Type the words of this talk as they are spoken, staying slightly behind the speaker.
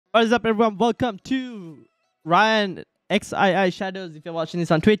What is up, everyone? Welcome to Ryan XII Shadows if you're watching this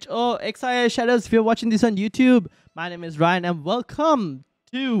on Twitch, or XII Shadows if you're watching this on YouTube. My name is Ryan, and welcome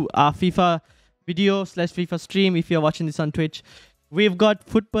to our FIFA video / FIFA stream if you're watching this on Twitch. We've got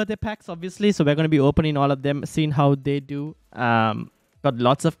foot birthday packs, obviously, so we're going to be opening all of them, seeing how they do. Got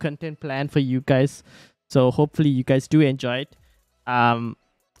lots of content planned for you guys, so hopefully you guys do enjoy it.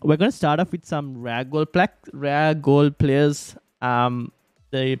 We're going to start off with some rare gold players.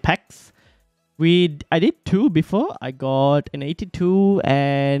 The packs. I did 2 before. I got an 82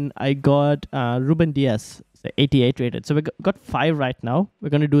 and I got Ruben Diaz, so 88 rated. So we got 5 right now. We're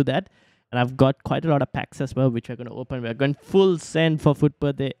going to do that. And I've got quite a lot of packs as well, which we're going to open. We're going full send for foot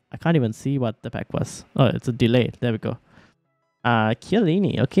birthday. I can't even see what the pack was. Oh, it's a delay. There we go.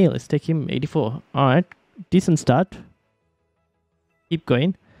 Chiellini. Okay, let's take him. 84. All right. Decent start. Keep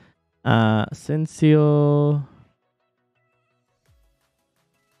going. Sensio.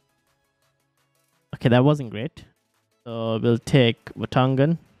 Okay, that wasn't great. So we'll take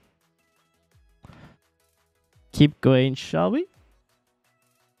Watangan. Keep going, shall we?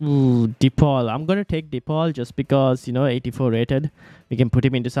 Ooh, DePaul. I'm going to take DePaul just because, 84 rated. We can put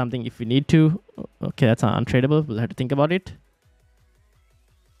him into something if we need to. Okay, that's untradeable. We'll have to think about it.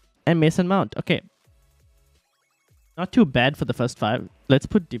 And Mason Mount. Okay. Not too bad for the first 5. Let's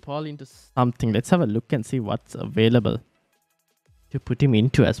put DePaul into something. Let's have a look and see what's available to put him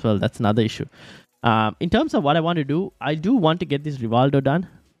into as well. That's another issue. In terms of what I want to do, I do want to get this Rivaldo done.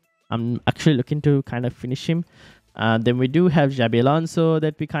 I'm actually looking to kind of finish him. Then we do have Xabi Alonso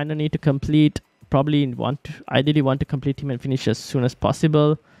that we kind of need to complete. Ideally want to complete him and finish as soon as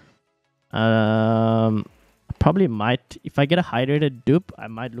possible. Probably might, if I get a high rated dupe, I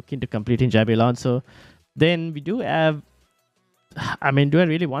might look into completing Xabi Alonso. Then we do have, do I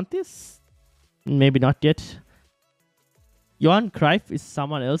really want this? Maybe not yet. Johan Cruyff is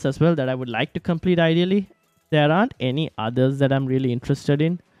someone else as well that I would like to complete ideally. There aren't any others that I'm really interested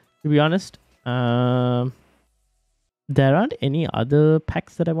in, to be honest. There aren't any other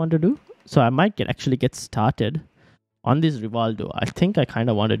packs that I want to do. So I might actually get started on this Rivaldo. I think I kind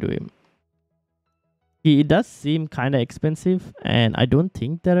of want to do him. He does seem kind of expensive, and I don't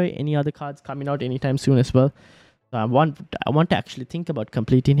think there are any other cards coming out anytime soon as well. So I want to actually think about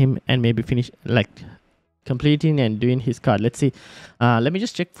completing him and maybe finish completing and doing his card. Let's see. Let me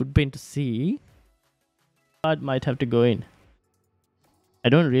just check Footprint to see. Card might have to go in. I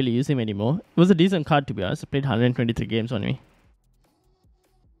don't really use him anymore. It was a decent card, to be honest. I played 123 games on me.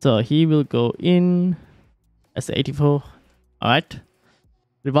 So he will go in as 84. Alright.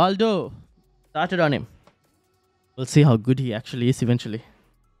 Rivaldo. Started on him. We'll see how good he actually is eventually.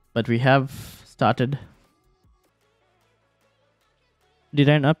 But we have started. Did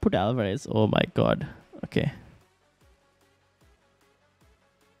I not put Alvarez? Oh my god. Okay.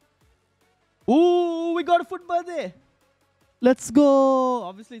 Ooh, we got a foot birthday. Let's go.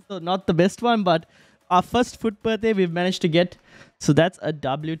 Obviously, so not the best one, but our first foot birthday we've managed to get. So that's a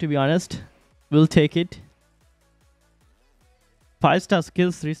W, to be honest. We'll take it. 5-star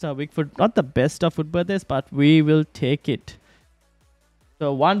skills, 3-star weak foot. Not the best of foot birthdays, but we will take it.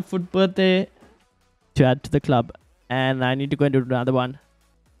 So 1 foot birthday to add to the club. And I need to go and do another one.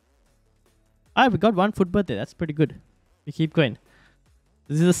 Alright, we got 1 foot birthday. That's pretty good. We keep going.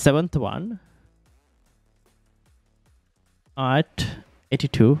 This is the 7th one. Alright,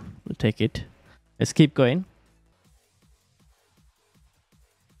 82. We'll take it. Let's keep going.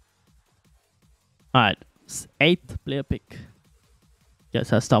 Alright, 8th player pick.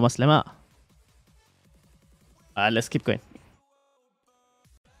 Yes, that's Thomas Lemar. Alright, let's keep going.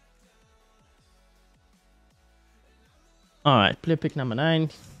 Alright, player pick number 9.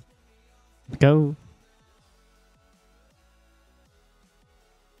 Go.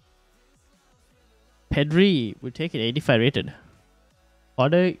 Pedri, we'll take it. 85 rated.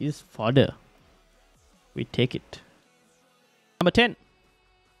 Fodder is fodder. We take it. Number 10.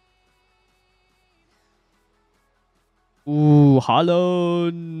 Ooh,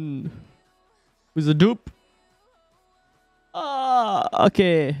 Haaland. Who's a dupe?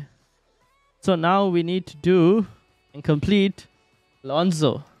 Okay. So now we need to do and complete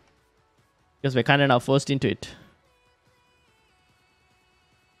Alonso. Because we're kind of now forced into it.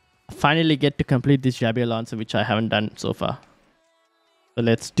 Finally get to complete this Xabi Alonso, which I haven't done so far. So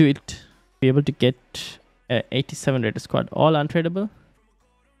let's do it. Be able to get 87 rated squad. All untradeable.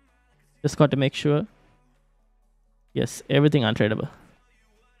 Just got to make sure. Yes, everything untradeable.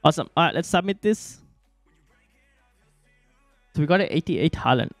 Awesome. Alright, let's submit this. So we got an 88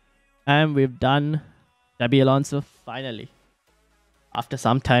 Haaland. And we've done Xabi Alonso finally. After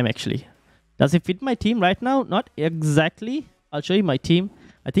some time, actually. Does it fit my team right now? Not exactly. I'll show you my team.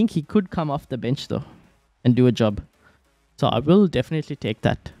 I think he could come off the bench though and do a job. So I will definitely take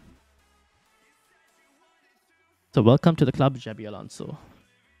that. So welcome to the club, Xabi Alonso.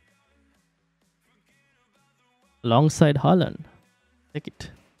 Alongside Haaland. Take it.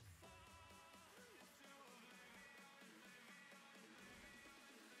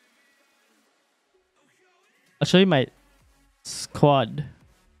 I'll show you my squad.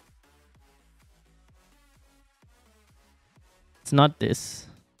 It's not this.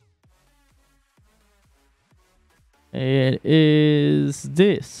 It is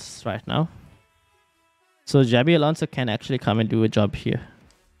this right now. So Xabi Alonso can actually come and do a job here.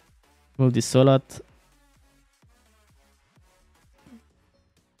 Move this Solat.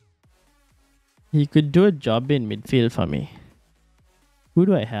 He could do a job in midfield for me. Who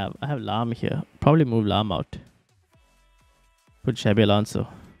do I have? I have Lam here. Probably move Lam out. Put Xabi Alonso.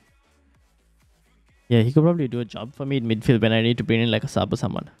 Yeah, he could probably do a job for me in midfield when I need to bring in like a sub or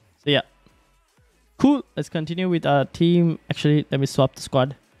someone. So yeah. Cool. Let's continue with our team. Actually, let me swap the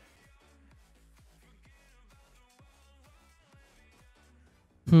squad.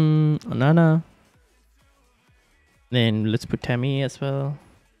 Onana. Then let's put Tammy as well.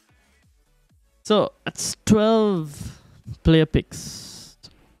 So that's 12 player picks.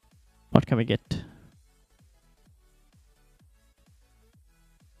 What can we get?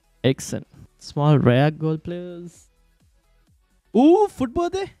 Ericsson. Small rare goal players. Ooh, football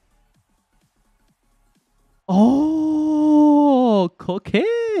there. Oh,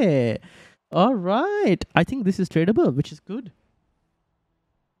 okay. All right. I think this is tradable, which is good.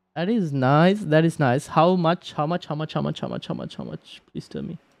 That is nice. That is nice. How much? How much? Please tell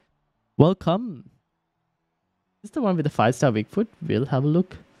me. Welcome. Is this the one with the 5-star weak foot? We'll have a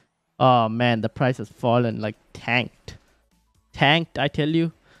look. Oh man, the price has fallen, like tanked. Tanked, I tell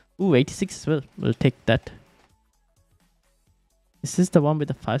you. Ooh, 86 as well. We'll take that. Is this the one with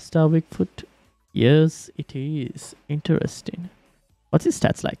the 5-star weak foot? Yes, it is. Interesting. What's his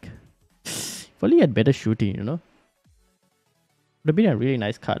stats like? If only he had better shooting, you know? Would have been a really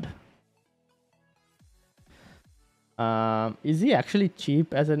nice card. Is he actually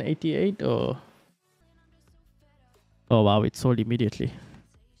cheap as an 88 or? Oh wow, it sold immediately.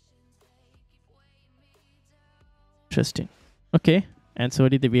 Interesting. Okay, and so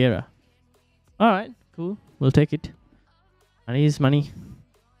did the Vieira. Alright, cool. We'll take it. Money is money.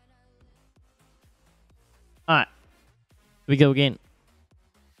 Alright. We go again.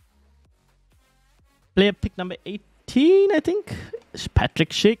 Player pick number 18, I think. Patrick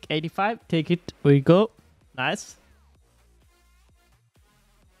Schick, 85. Take it. We go. Nice.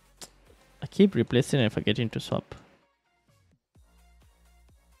 I keep replacing it if I get into swap.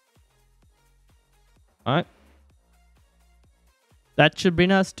 Alright. That should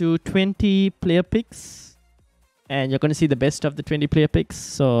bring us to 20 player picks. And you're going to see the best of the 20 player picks.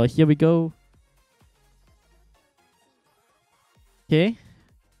 So here we go. Okay.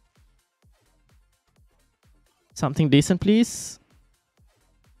 Something decent, please.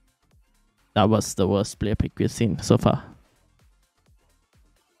 That was the worst player pick we've seen so far.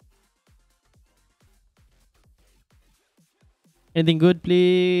 Anything good,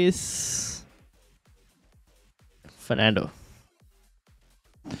 please? Fernando.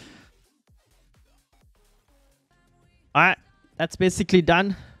 Alright, that's basically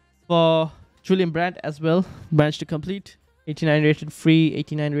done for Julian Brandt as well. Managed to complete. 89 rated free,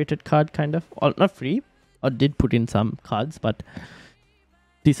 89 rated card kind of. Or not free, or did put in some cards, but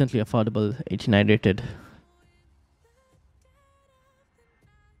decently affordable 89 rated.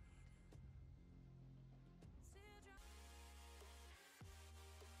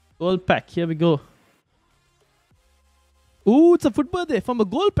 Gold pack, here we go. Ooh, it's a foot birthday from a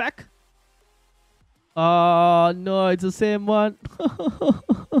gold pack. Oh no, it's the same one.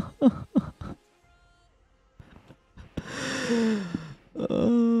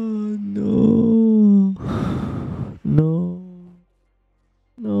 Oh no. No.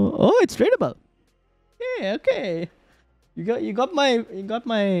 Oh, it's tradable. Yeah, okay. You got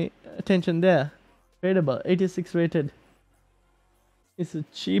my attention there. Tradable, 86 rated. It's the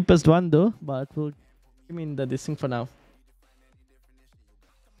cheapest one though, but we'll give me this thing for now.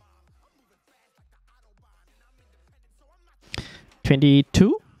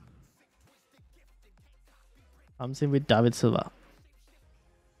 $22. Comes in with David Silva.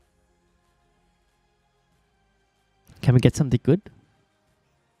 Can we get something good?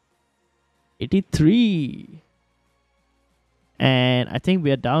 83. And I think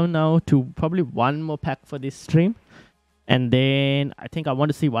we are down now to probably one more pack for this stream. And then I think I want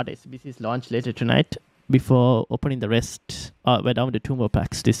to see what SBCs launch later tonight before opening the rest. We're down to 2 more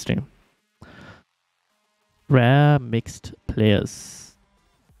packs this stream. Rare mixed players.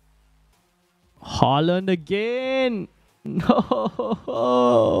 Haaland again.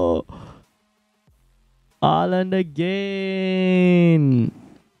 No. Haaland again.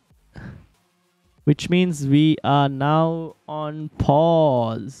 Which means we are now on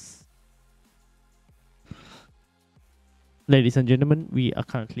pause. Ladies and gentlemen, we are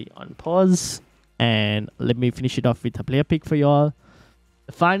currently on pause. And let me finish it off with a player pick for y'all.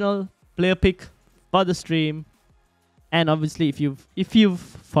 The final player pick for the stream. And obviously, if you've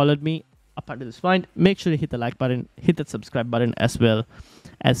followed me up until this point, make sure to hit the like button, hit that subscribe button as well.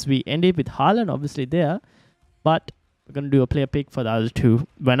 As we end it with Haaland, obviously there. But we're going to do a player pick for the other two.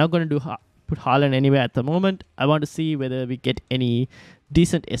 We're not going to put Haaland anywhere at the moment. I want to see whether we get any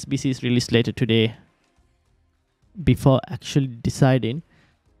decent SBCs released later today before actually deciding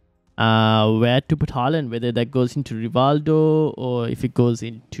where to put Haaland, whether that goes into Rivaldo or if it goes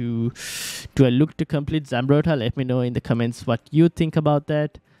into... Do I look to complete Zambrotta? Let me know in the comments what you think about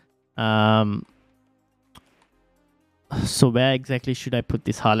that. So where exactly should I put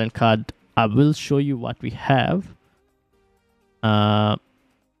this Haaland card? I will show you what we have.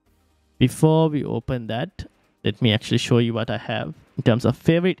 Before we open that, let me actually show you what I have in terms of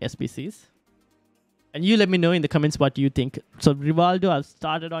favorite SBCs. And you let me know in the comments what you think. So Rivaldo, I've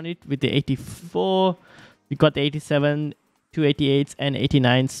started on it with the 84. We got the 87, 288s, and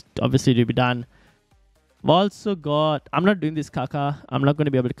 89s obviously to be done. I've also got... I'm not doing this Kaka. I'm not going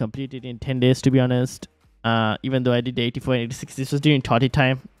to be able to complete it in 10 days, to be honest. Even though I did the 84 and 86. This was during Toddy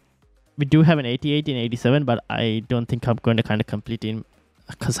time. We do have an 88 and 87, but I don't think I'm going to kind of complete him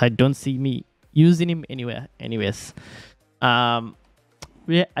because I don't see me using him anywhere. Anyways. I've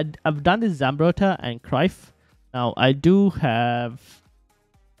done this Zambrotta and Cruyff. Now, I do have...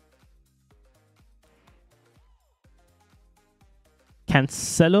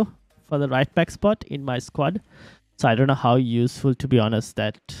 Cancelo for the right back spot in my squad. So I don't know how useful, to be honest,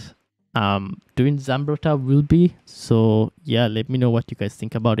 that doing Zambrotta will be. So yeah, let me know what you guys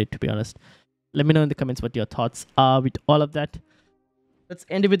think about it, to be honest. Let me know in the comments what your thoughts are with all of that. Let's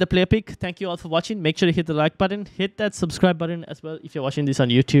end it with the player pick. Thank you all for watching. Make sure to hit the like button. Hit that subscribe button as well if you're watching this on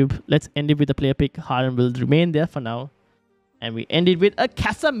YouTube. Let's end it with the player pick. Haaland will remain there for now. And we end it with a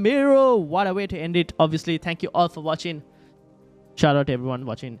Casemiro. What a way to end it. Obviously, thank you all for watching. Shout out to everyone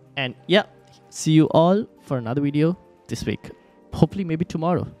watching. And yeah, see you all for another video this week. Hopefully, maybe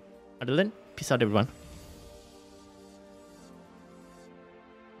tomorrow. Until then, peace out, everyone.